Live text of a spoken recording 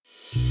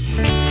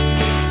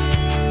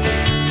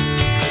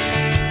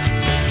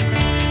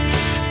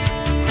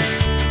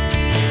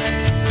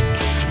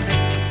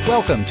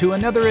Welcome to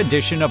another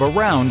edition of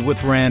Around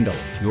with Randall,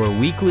 your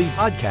weekly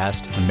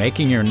podcast on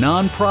making your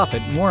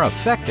nonprofit more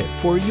effective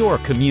for your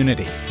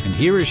community. And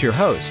here is your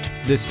host,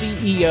 the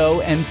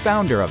CEO and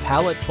founder of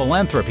Hallett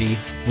Philanthropy,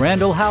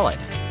 Randall Hallett.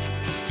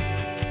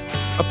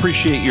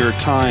 Appreciate your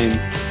time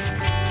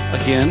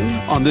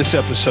again on this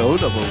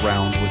episode of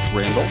Around with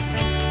Randall.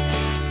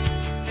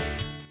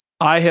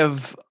 I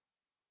have,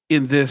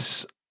 in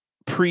this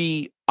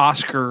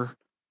pre-Oscar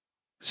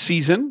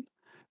season,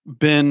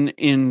 been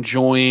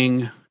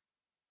enjoying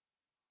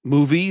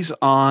movies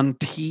on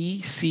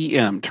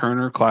TCM,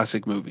 Turner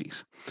Classic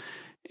Movies.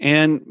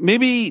 And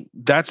maybe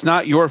that's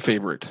not your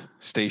favorite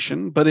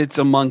station, but it's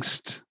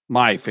amongst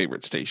my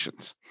favorite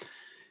stations.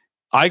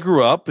 I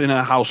grew up in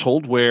a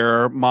household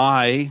where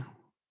my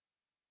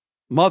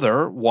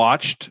mother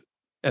watched,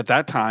 at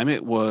that time,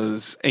 it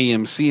was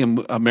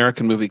AMC,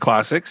 American Movie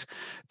Classics,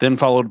 then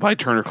followed by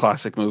Turner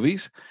Classic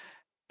Movies.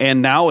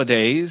 And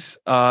nowadays,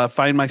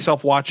 find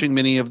myself watching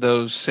many of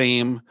those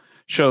same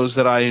shows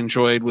that I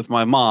enjoyed with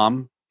my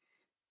mom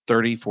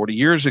 30, 40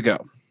 years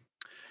ago.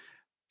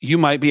 You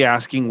might be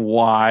asking,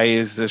 why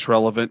is this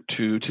relevant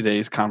to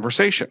today's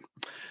conversation?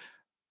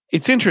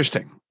 It's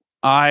interesting.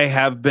 I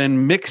have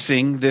been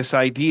mixing this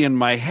idea in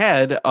my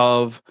head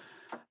of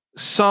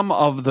some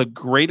of the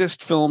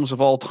greatest films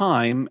of all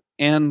time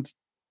and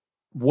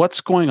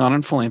what's going on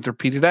in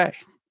philanthropy today.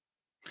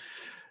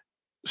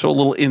 So a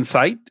little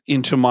insight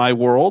into my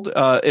world.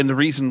 And the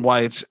reason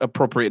why it's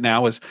appropriate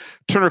now is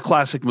Turner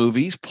Classic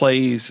Movies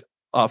plays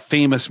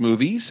famous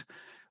movies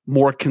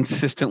more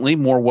consistently,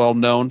 more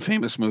well-known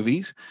famous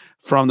movies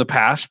from the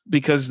past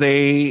because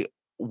they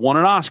won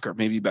an Oscar,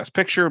 maybe Best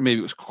Picture, maybe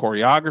it was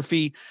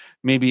choreography,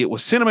 maybe it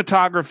was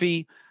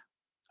cinematography,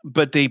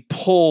 but they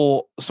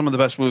pull some of the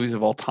best movies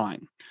of all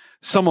time.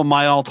 Some of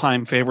my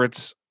all-time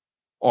favorites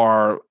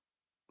are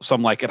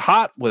Some Like It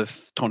Hot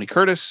with Tony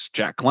Curtis,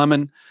 Jack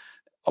Lemmon,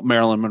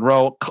 Marilyn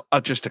Monroe,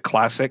 just a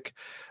classic.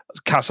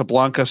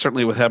 Casablanca,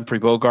 certainly with Humphrey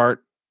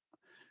Bogart.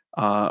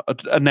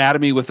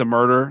 Anatomy of a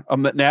Murder,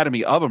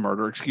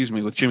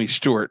 with Jimmy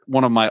Stewart,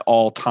 one of my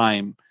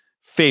all-time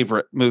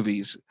favorite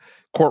movies.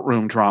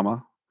 Courtroom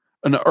drama,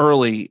 an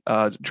early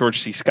George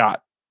C.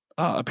 Scott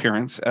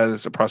appearance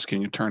as a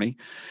prosecuting attorney.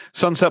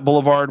 Sunset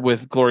Boulevard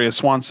with Gloria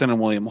Swanson and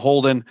William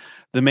Holden.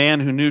 The Man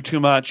Who Knew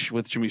Too Much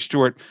with Jimmy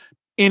Stewart.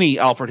 Any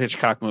Alfred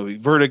Hitchcock movie.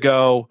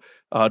 Vertigo,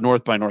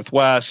 North by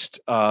Northwest,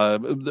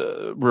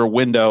 The Rear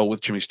Window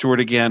with Jimmy Stewart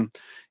again.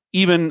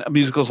 Even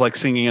musicals like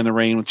Singing in the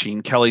Rain with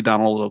Gene Kelly,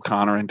 Donald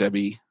O'Connor, and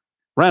Debbie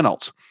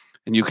Reynolds.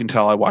 And you can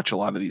tell I watch a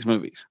lot of these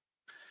movies.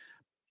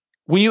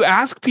 When you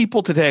ask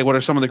people today what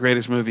are some of the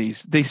greatest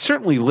movies, they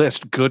certainly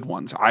list good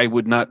ones. I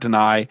would not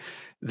deny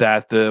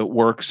that the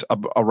works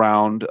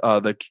around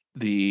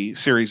the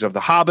series of The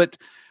Hobbit,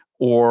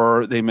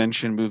 or they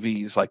mention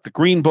movies like The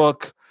Green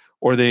Book,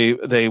 or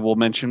they will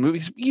mention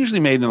movies usually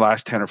made in the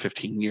last 10 or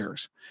 15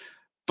 years.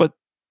 But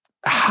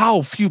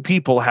how few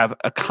people have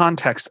a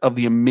context of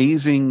the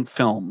amazing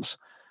films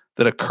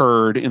that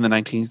occurred in the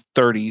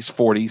 1930s,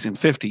 40s, and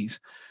 50s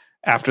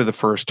after the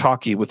first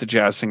talkie with the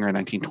jazz singer in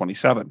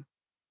 1927.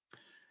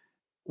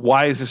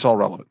 Why is this all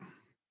relevant?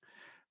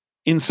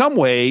 In some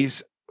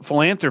ways,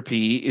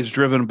 philanthropy is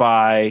driven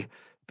by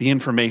the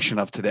information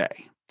of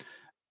today.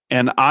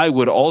 And I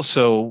would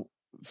also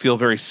feel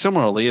very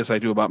similarly, as I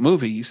do about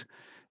movies,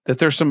 that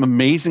there's some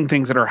amazing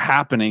things that are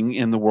happening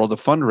in the world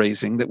of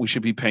fundraising that we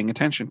should be paying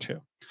attention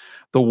to.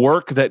 The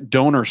work that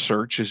Donor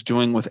Search is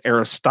doing with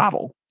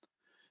Aristotle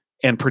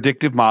and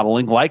predictive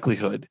modeling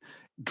likelihood,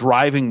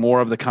 driving more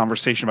of the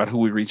conversation about who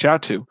we reach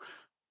out to,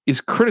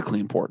 is critically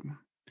important.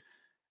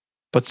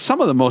 But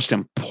some of the most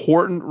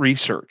important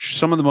research,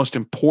 some of the most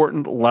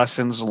important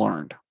lessons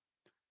learned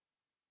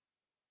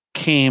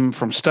came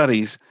from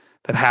studies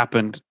that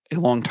happened a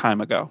long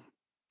time ago.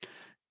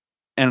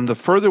 And the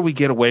further we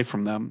get away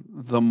from them,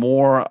 the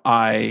more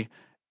I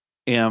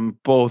am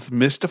both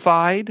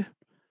mystified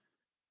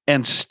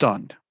and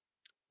stunned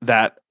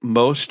that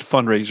most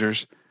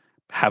fundraisers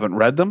haven't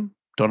read them,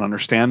 don't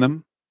understand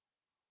them,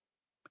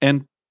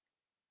 and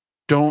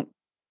don't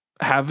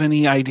have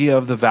any idea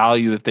of the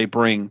value that they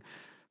bring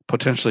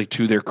potentially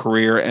to their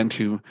career and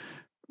to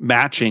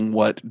matching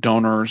what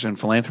donors and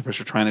philanthropists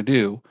are trying to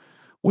do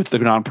with the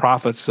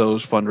nonprofits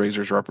those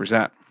fundraisers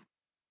represent.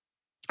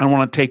 I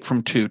want to take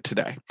from two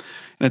today.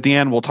 And at the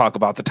end, we'll talk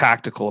about the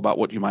tactical, about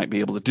what you might be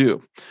able to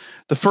do.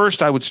 The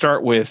first I would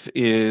start with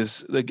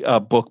is a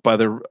book by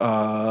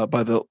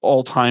the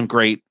all-time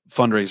great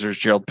fundraisers,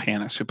 Gerald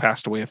Panis, who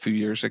passed away a few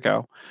years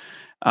ago,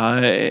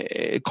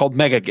 called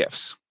Mega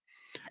Gifts.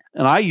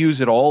 And I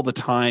use it all the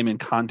time in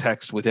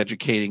context with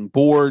educating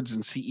boards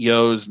and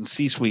CEOs and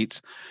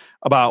C-suites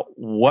about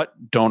what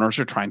donors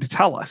are trying to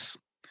tell us.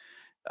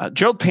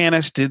 Gerald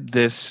Panis did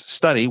this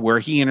study where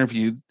he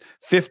interviewed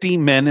 50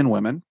 men and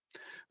women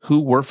who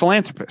were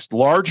philanthropists,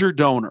 larger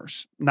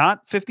donors,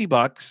 not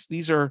 $50.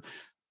 These are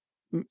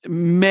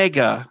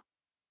mega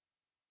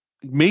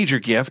major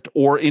gift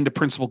or into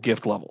principal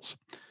gift levels.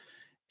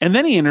 And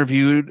then he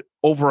interviewed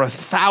over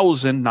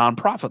 1,000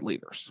 nonprofit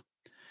leaders.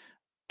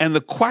 And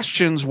the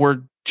questions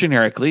were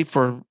generically,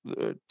 for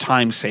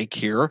time's sake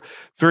here,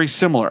 very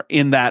similar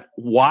in that,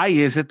 why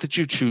is it that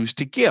you choose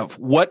to give?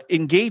 What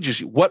engages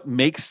you? What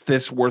makes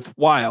this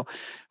worthwhile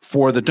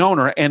for the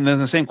donor? And then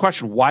the same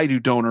question, why do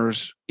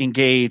donors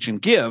engage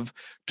and give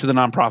to the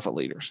nonprofit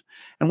leaders?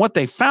 And what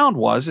they found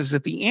is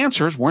that the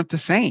answers weren't the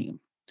same.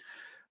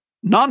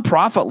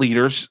 Nonprofit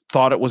leaders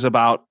thought it was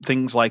about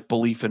things like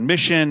belief in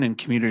mission and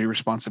community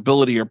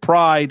responsibility or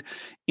pride,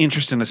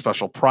 interest in a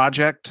special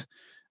project,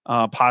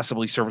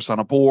 possibly service on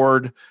a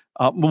board,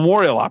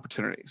 memorial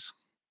opportunities.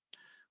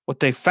 What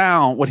he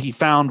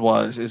found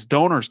is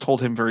donors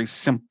told him very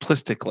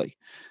simplistically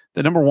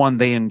that, number one,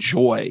 they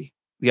enjoy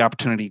the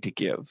opportunity to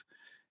give.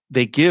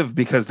 They give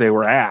because they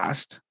were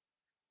asked,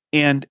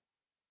 and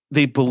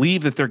they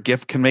believe that their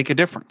gift can make a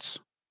difference.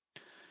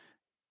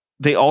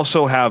 They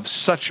also have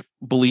such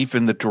belief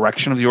in the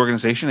direction of the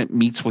organization. It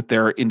meets with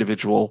their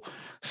individual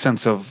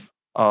sense of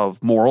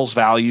morals,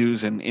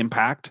 values, and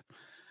impact.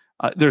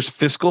 There's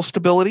fiscal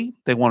stability.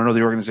 They want to know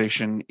the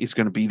organization is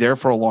going to be there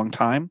for a long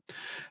time.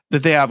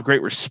 That they have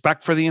great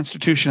respect for the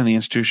institution, and the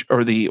institution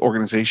or the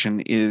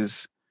organization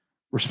is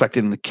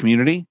respected in the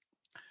community.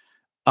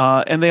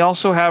 And they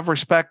also have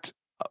respect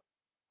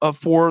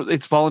for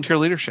its volunteer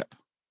leadership.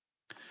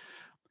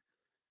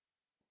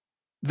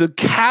 The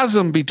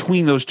chasm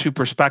between those two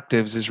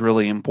perspectives is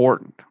really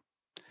important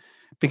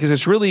because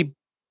it's really,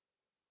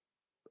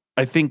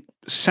 I think,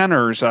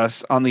 centers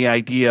us on the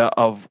idea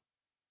of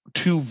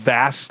two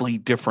vastly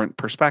different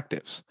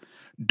perspectives: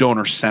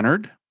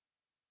 donor-centered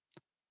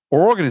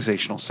or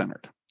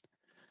organizational-centered.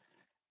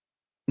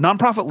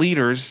 Nonprofit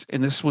leaders,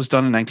 and this was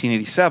done in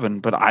 1987,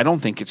 but I don't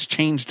think it's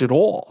changed at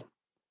all,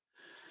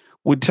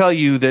 would tell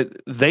you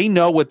that they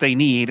know what they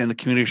need and the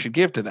community should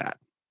give to that.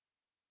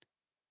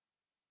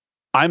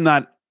 I'm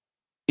not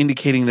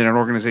indicating that an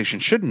organization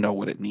shouldn't know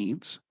what it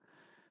needs,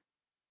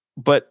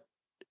 but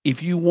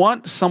if you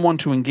want someone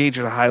to engage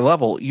at a high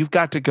level, you've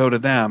got to go to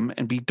them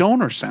and be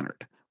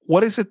donor-centered.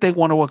 What is it they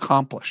want to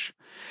accomplish?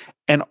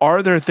 And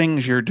are there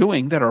things you're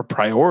doing that are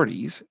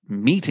priorities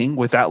meeting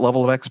with that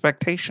level of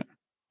expectation?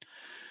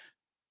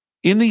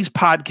 In these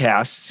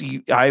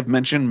podcasts, I've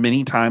mentioned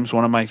many times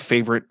one of my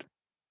favorite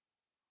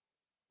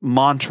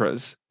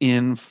mantras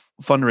in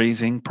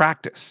fundraising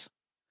practice.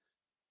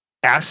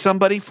 Ask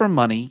somebody for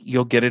money,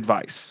 you'll get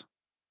advice.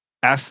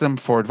 Ask them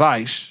for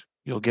advice,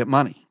 you'll get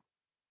money.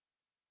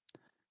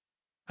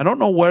 I don't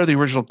know where the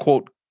original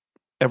quote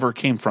ever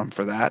came from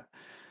for that,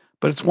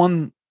 but it's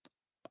one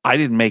I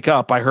didn't make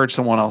up. I heard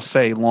someone else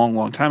say long,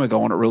 long time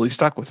ago, and it really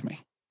stuck with me.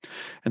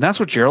 And that's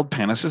what Gerald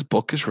Panis's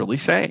book is really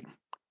saying.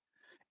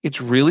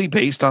 It's really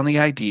based on the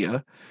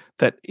idea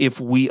that if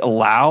we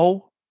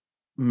allow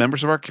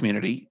members of our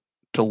community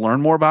to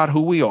learn more about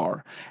who we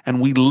are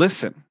and we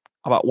listen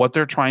about what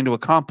they're trying to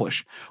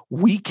accomplish,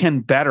 we can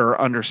better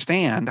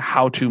understand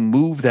how to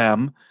move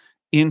them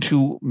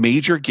into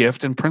major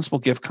gift and principal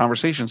gift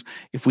conversations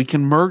if we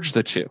can merge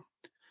the two.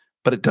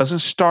 But it doesn't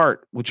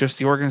start with just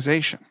the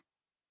organization.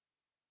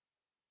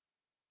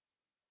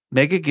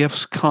 Mega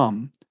gifts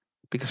come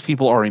because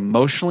people are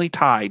emotionally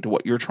tied to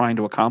what you're trying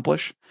to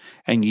accomplish,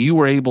 and you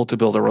were able to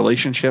build a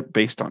relationship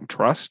based on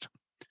trust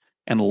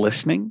and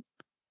listening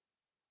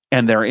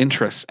and their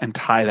interests and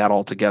tie that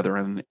all together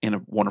in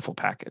a wonderful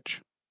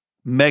package.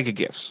 Mega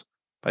Gifts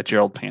by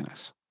Gerald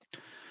Panis.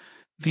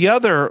 The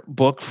other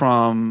book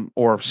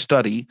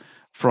study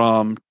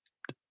from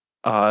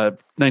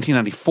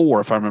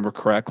 1994, if I remember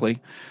correctly,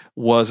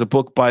 was a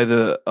book by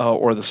the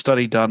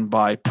study done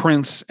by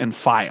Prince and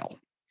File.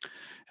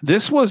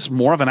 This was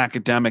more of an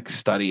academic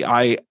study.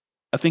 I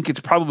think it's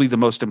probably the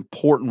most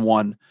important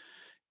one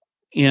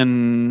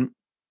in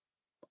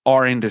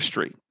our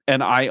industry,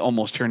 and I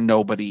almost hear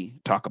nobody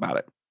talk about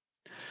it.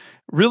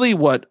 Really,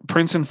 what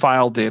Prince and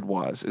File did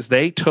is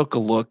they took a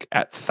look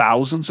at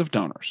thousands of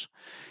donors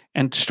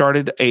and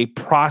started a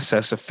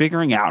process of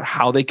figuring out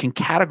how they can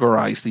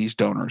categorize these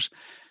donors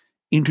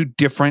into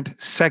different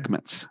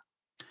segments.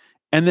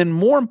 And then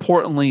more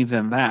importantly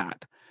than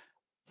that,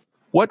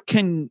 what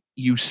can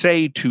you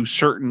say to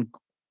certain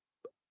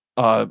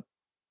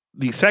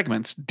these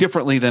segments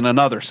differently than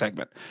another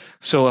segment?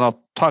 So, and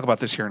I'll talk about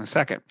this here in a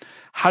second.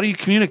 How do you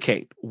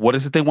communicate? What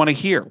is it they want to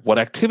hear? What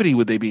activity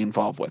would they be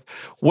involved with?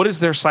 What is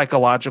their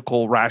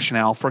psychological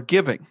rationale for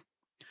giving?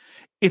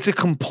 It's a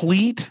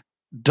complete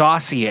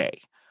dossier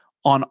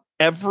on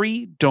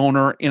every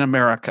donor in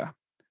America.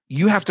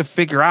 You have to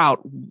figure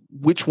out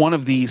which one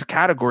of these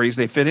categories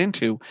they fit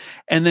into,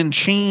 and then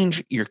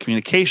change your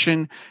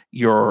communication,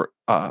 your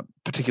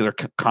particular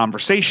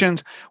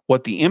conversations,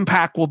 what the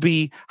impact will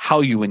be,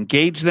 how you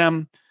engage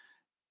them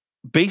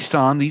based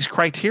on these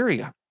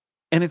criteria.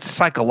 And it's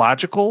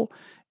psychological.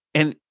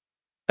 And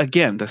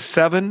again, The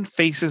 7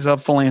 Faces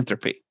of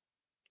Philanthropy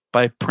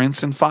by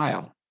Prince and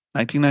File,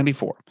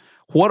 1994.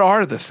 What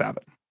are the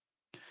 7?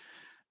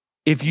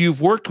 If you've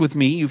worked with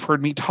me, you've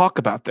heard me talk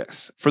about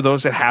this. For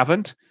those that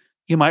haven't,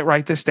 you might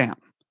write this down.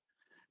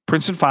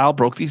 Princeton File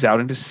broke these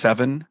out into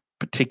 7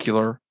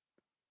 particular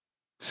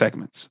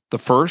segments. The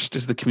first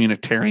is the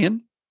communitarian,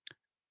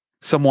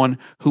 someone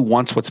who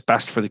wants what's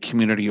best for the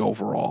community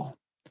overall.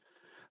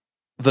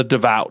 The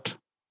devout,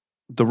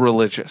 the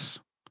religious,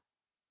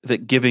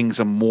 that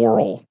giving's a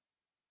moral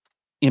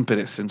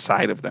impetus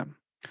inside of them.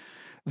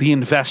 The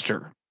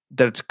investor,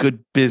 that it's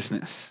good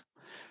business.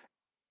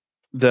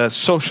 The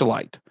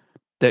socialite,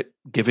 that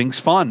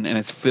giving's fun and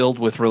it's filled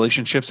with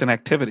relationships and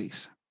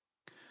activities.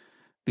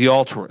 The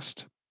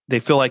altruist, they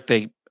feel like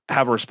they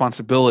have a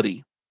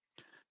responsibility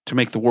to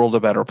make the world a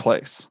better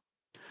place.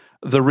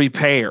 The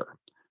repayer,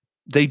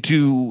 they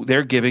do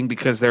their giving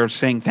because they're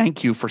saying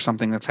thank you for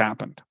something that's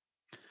happened.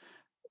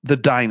 The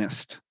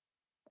dynast,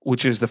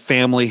 which is the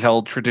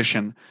family-held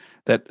tradition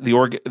that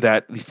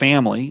the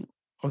family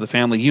or the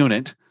family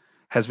unit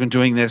has been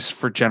doing this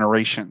for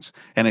generations,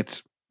 and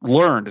it's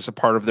learned as a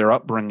part of their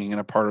upbringing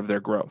and a part of their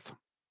growth.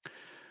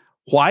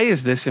 Why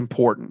is this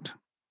important?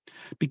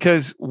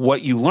 Because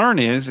what you learn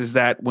is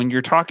that when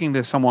you're talking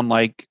to someone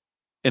like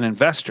an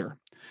investor,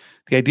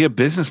 the idea of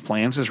business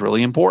plans is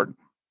really important.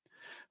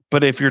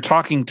 But if you're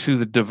talking to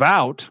the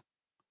devout,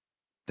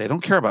 they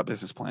don't care about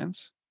business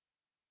plans.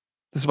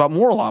 This is about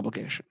moral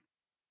obligation.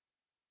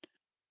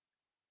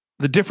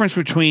 The difference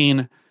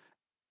between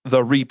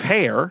the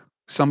repayer,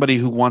 somebody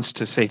who wants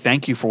to say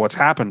thank you for what's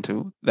happened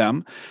to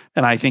them,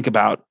 and I think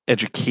about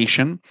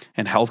education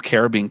and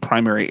healthcare being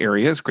primary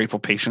areas, grateful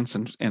patients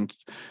and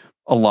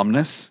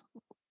alumnus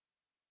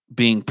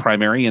being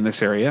primary in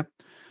this area,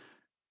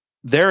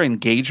 their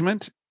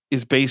engagement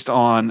is based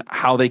on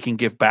how they can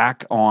give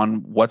back on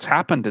what's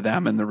happened to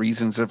them and the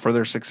reasons for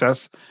their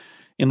success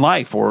in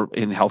life or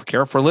in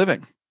healthcare for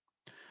living.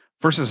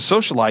 Versus a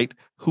socialite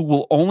who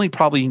will only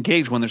probably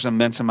engage when there's an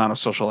immense amount of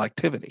social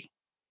activity.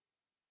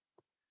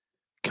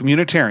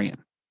 Communitarian,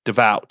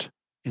 devout,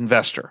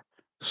 investor,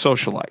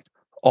 socialite,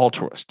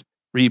 altruist,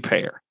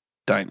 repayer,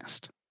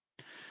 dynast.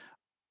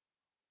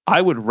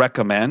 I would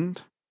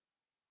recommend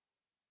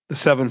the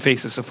 7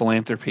 Faces of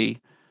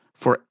Philanthropy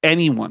for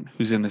anyone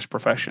who's in this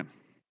profession.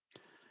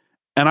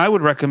 And I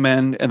would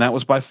recommend, and that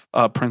was by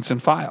Princeton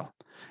File,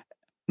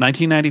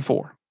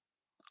 1994.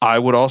 I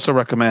would also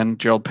recommend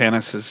Gerald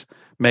Panis's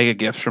Mega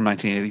Gifts from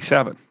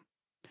 1987.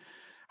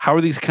 How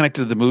are these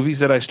connected to the movies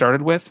that I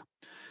started with?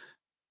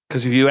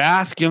 Because if you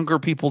ask younger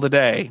people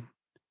today,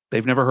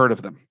 they've never heard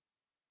of them.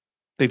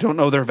 They don't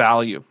know their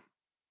value.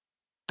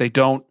 They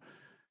don't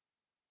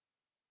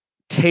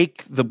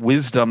take the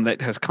wisdom that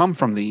has come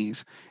from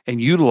these and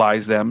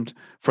utilize them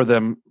for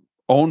their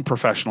own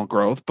professional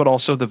growth, but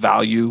also the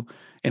value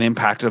and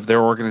impact of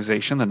their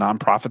organization, the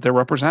nonprofit they're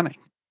representing.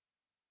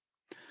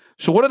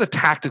 So what are the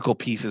tactical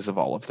pieces of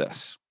all of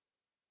this?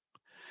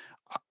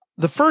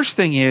 The first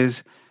thing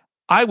is,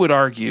 I would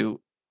argue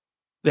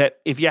that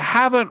if you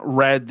haven't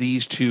read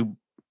these 2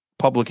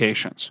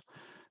 publications,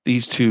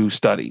 these 2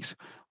 studies,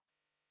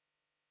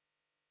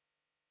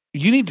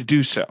 you need to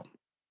do so.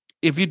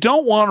 If you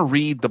don't want to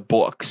read the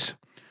books,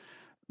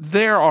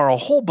 there are a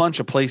whole bunch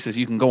of places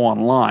you can go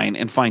online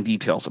and find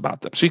details about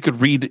them. So you could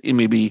read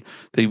maybe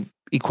the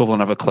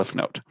equivalent of a Cliff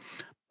Note.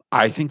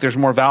 I think there's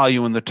more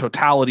value in the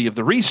totality of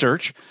the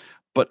research,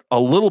 but a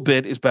little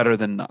bit is better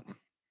than none.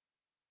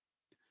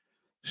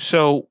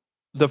 So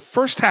the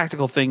first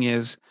tactical thing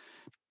is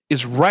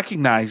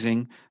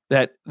recognizing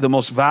that the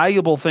most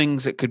valuable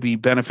things that could be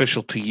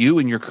beneficial to you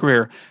in your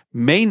career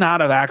may not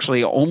have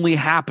actually only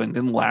happened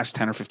in the last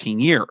 10 or 15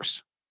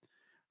 years.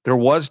 There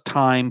was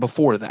time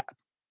before that.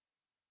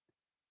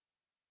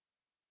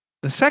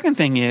 The second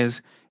thing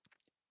is,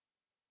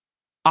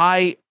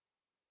 I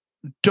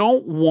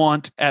don't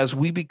want, as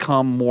we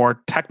become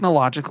more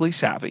technologically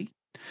savvy,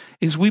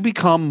 is we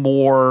become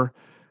more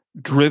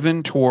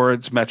driven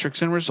towards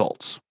metrics and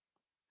results.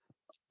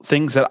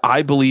 Things that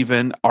I believe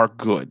in are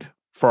good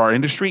for our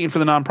industry and for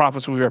the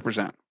nonprofits we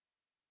represent.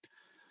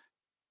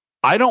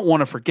 I don't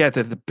want to forget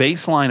that the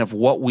baseline of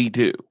what we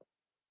do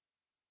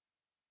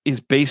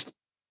is based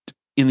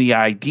in the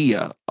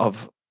idea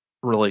of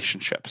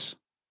relationships.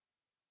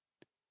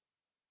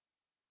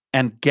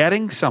 And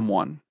getting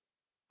someone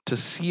to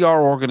see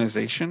our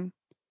organization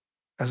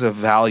as a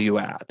value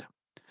add.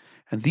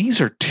 And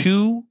these are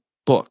 2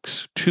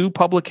 books, 2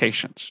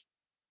 publications,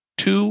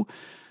 2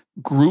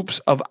 groups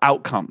of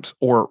outcomes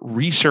or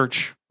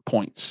research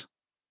points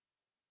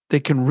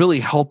that can really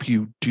help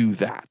you do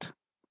that,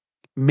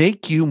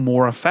 make you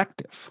more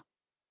effective.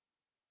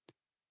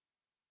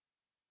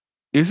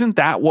 Isn't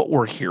that what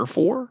we're here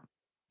for?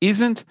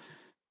 Isn't,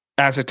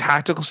 as a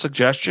tactical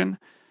suggestion,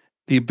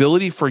 the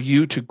ability for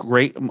you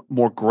to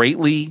more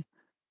greatly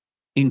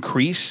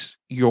increase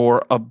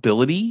your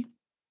ability,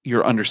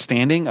 your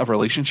understanding of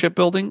relationship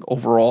building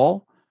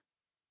overall,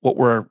 what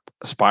we're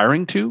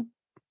aspiring to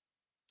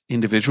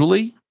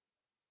individually,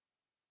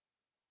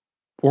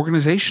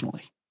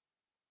 organizationally?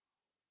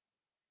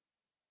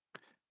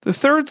 The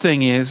third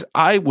thing is,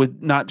 I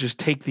would not just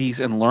take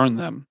these and learn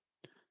them.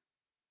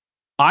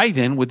 I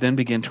would then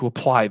begin to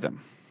apply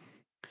them.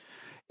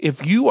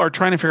 If you are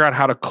trying to figure out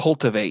how to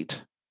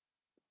cultivate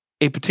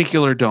a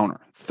particular donor,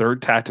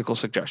 third tactical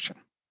suggestion,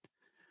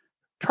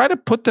 try to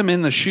put them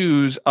in the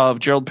shoes of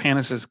Gerald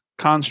Panis's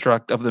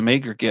construct of the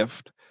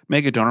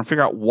mega donor, and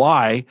figure out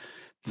why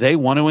they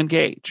want to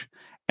engage.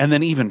 And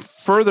then even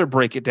further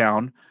break it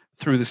down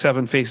through the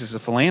 7 phases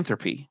of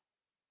philanthropy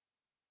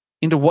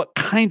into what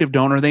kind of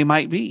donor they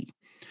might be.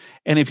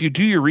 And if you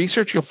do your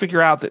research, you'll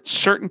figure out that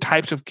certain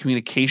types of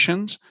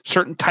communications,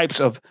 certain types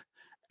of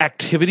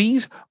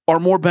activities are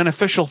more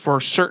beneficial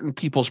for certain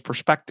people's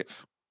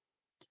perspective.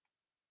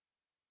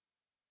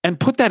 And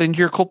put that into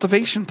your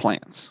cultivation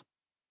plans.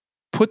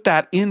 Put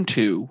that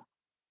into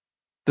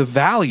the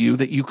value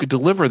that you could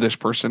deliver this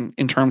person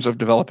in terms of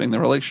developing the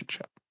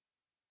relationship.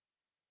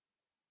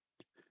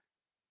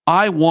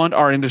 I want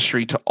our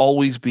industry to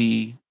always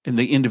be, and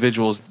the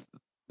individuals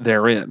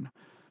therein,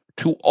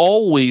 to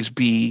always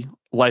be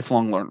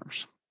lifelong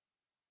learners.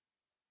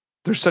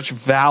 There's such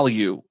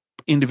value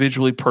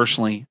individually,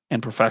 personally,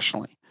 and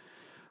professionally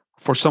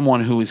for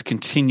someone who is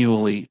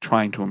continually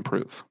trying to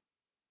improve.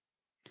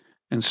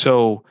 And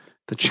so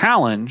the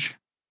challenge,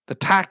 the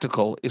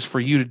tactical, is for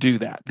you to do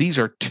that. These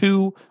are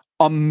 2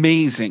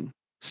 amazing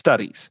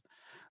studies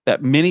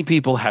that many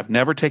people have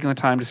never taken the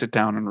time to sit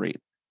down and read,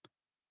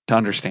 to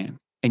understand.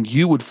 And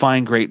you would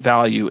find great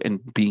value in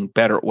being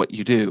better at what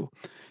you do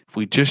if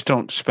we just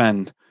don't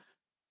spend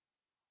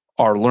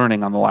our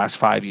learning on the last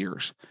 5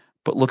 years,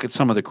 but look at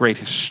some of the great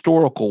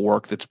historical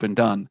work that's been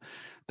done,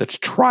 that's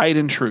tried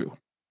and true,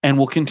 and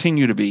will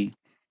continue to be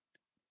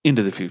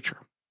into the future.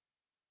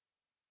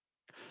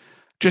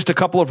 Just a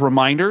couple of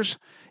reminders.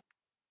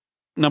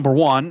 Number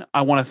 1,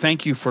 I want to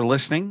thank you for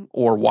listening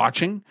or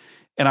watching,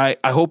 and I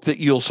hope that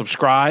you'll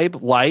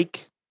subscribe,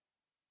 like,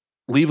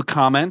 leave a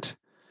comment,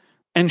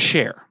 and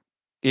share.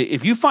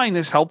 If you find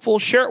this helpful,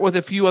 share it with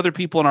a few other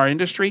people in our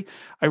industry.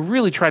 I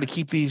really try to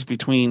keep these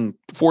between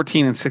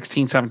 14 and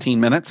 16, 17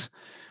 minutes.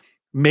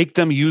 Make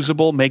them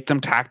usable, make them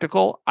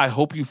tactical. I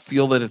hope you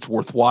feel that it's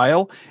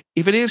worthwhile.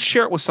 If it is,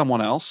 share it with someone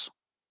else.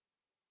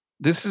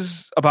 This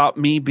is about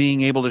me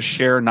being able to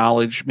share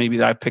knowledge maybe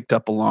that I've picked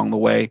up along the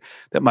way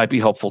that might be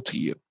helpful to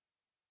you.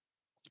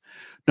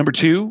 Number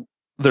 2,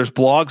 there's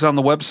blogs on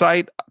the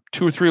website,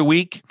 2 or 3 a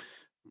week.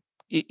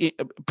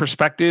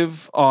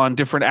 Perspective on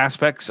different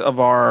aspects of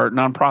our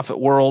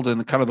nonprofit world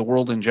and kind of the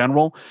world in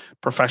general,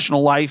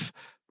 professional life.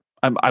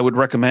 I would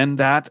recommend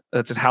that.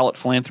 That's at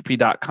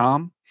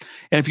hallettphilanthropy.com.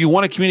 And if you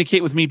want to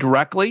communicate with me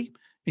directly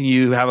and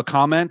you have a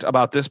comment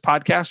about this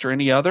podcast or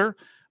any other,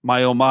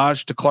 my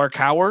homage to Clark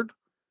Howard,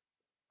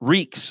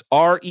 Reeks,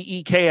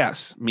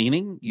 R-E-E-K-S,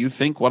 meaning you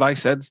think what I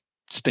said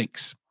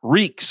stinks.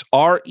 Reeks,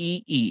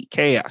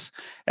 R-E-E-K-S,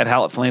 at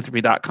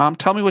hallettphilanthropy.com.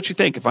 Tell me what you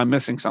think if I'm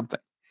missing something.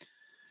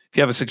 If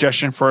you have a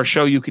suggestion for a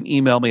show, you can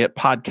email me at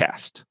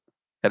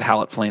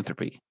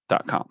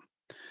podcast@hallettphilanthropy.com.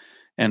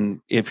 And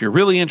if you're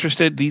really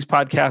interested, these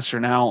podcasts are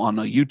now on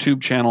a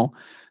YouTube channel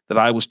that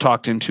I was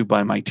talked into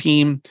by my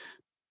team.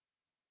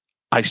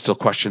 I still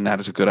question that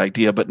as a good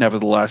idea, but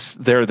nevertheless,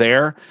 they're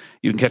there.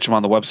 You can catch them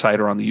on the website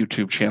or on the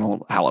YouTube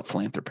channel, Hallett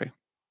Philanthropy.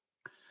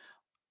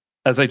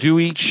 As I do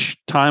each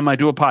time I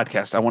do a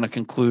podcast, I want to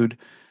conclude,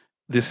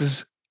 this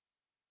is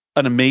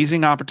an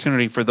amazing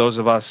opportunity for those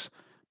of us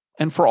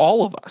and for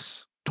all of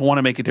us to want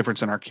to make a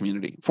difference in our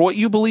community, for what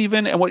you believe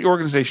in and what your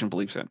organization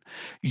believes in.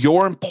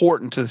 You're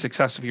important to the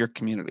success of your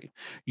community.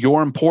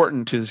 You're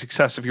important to the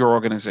success of your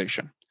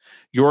organization.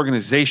 Your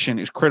organization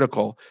is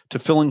critical to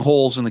filling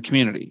holes in the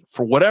community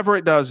for whatever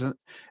it does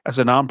as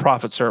a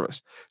nonprofit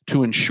service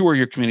to ensure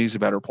your community is a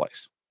better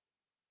place.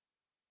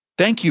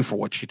 Thank you for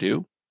what you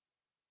do.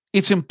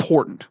 It's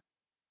important.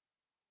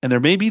 And there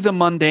may be the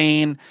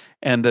mundane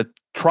and the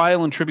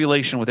trial and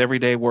tribulation with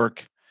everyday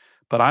work,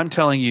 but I'm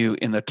telling you,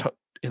 in the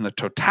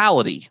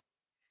totality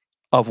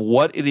of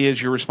what it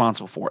is you're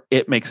responsible for,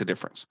 it makes a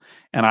difference.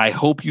 And I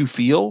hope you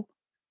feel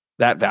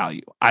that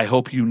value. I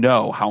hope you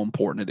know how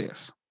important it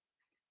is.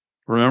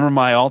 Remember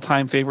my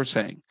all-time favorite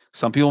saying,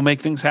 some people make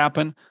things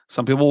happen,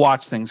 some people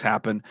watch things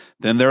happen,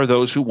 then there are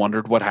those who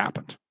wondered what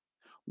happened.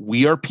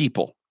 We are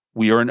people.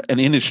 We are an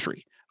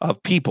industry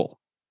of people,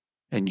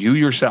 and you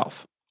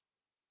yourself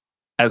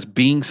as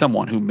being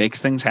someone who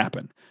makes things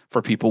happen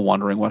for people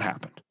wondering what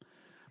happened.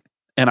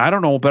 And I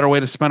don't know a better way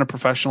to spend a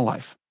professional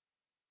life.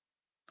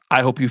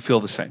 I hope you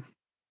feel the same.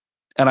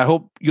 And I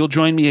hope you'll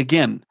join me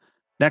again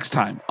next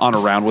time on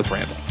Around with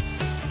Randall.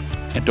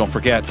 And don't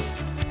forget,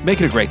 make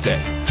it a great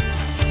day.